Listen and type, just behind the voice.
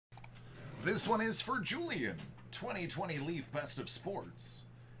This one is for Julian. 2020 Leaf Best of Sports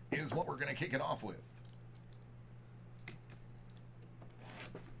is what we're going to kick it off with.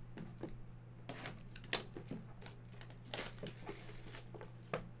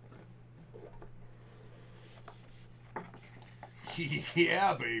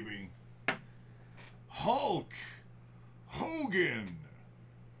 Yeah, baby. Hulk Hogan.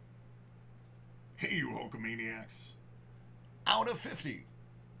 Hey, you Hulkamaniacs. Out of 50.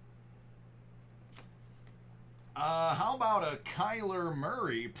 How about a Kyler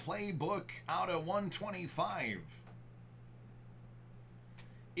Murray playbook out of 125?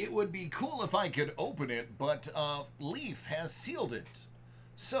 It would be cool if I could open it, but Leaf has sealed it.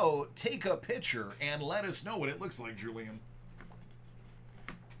 So take a picture and let us know what it looks like, Julian.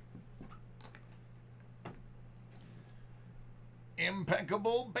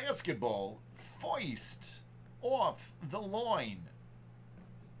 Impeccable Basketball, Foist Off the Loin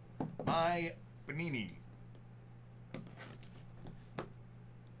by Panini.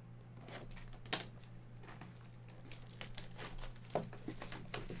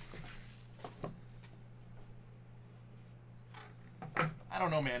 I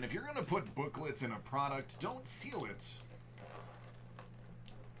don't know, man. If you're going to put booklets in a product, don't seal it.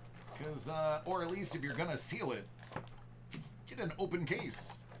 Because, or at least if you're going to seal it, get an open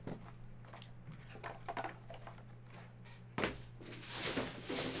case.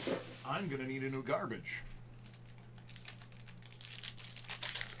 I'm going to need a new garbage.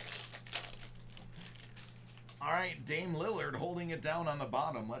 All right, Dame Lillard holding it down on the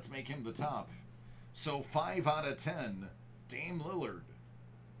bottom. Let's make him the top. So 5 out of 10, Dame Lillard.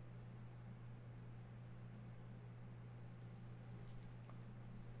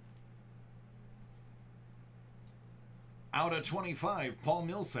 Out of 25, Paul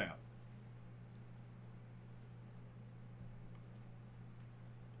Millsap.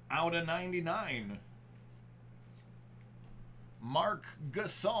 Out of 99, Marc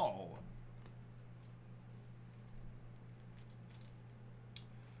Gasol.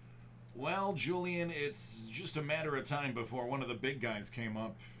 Well, Julian, it's just a matter of time before one of the big guys came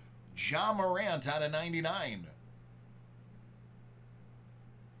up. Ja Morant out of 99.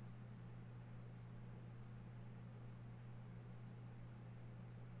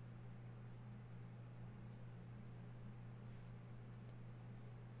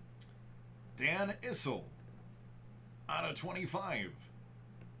 Dan Issel out of 25.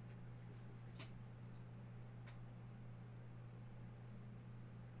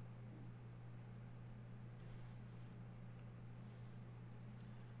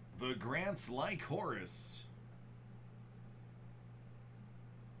 The Grants like Horace.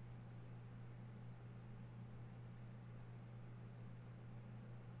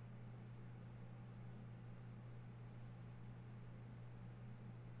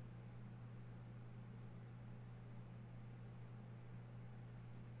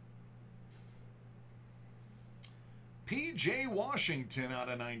 P.J. Washington out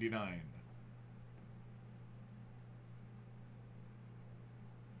of 99.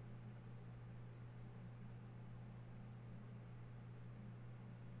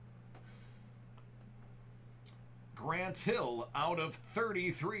 Grant Hill out of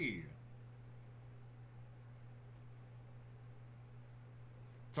 33.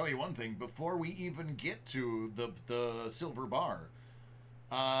 Tell you one thing, before we even get to the silver bar,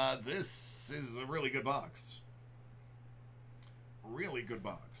 this is a really good box. Really good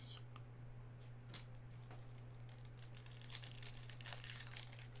box.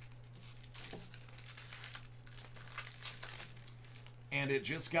 And it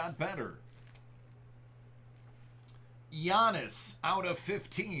just got better. Giannis out of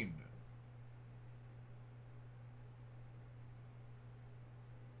 15.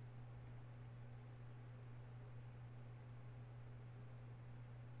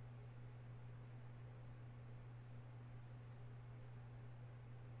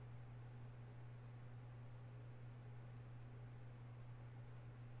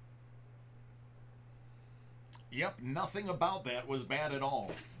 Yep, nothing about that was bad at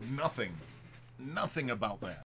all. Nothing. Nothing about that.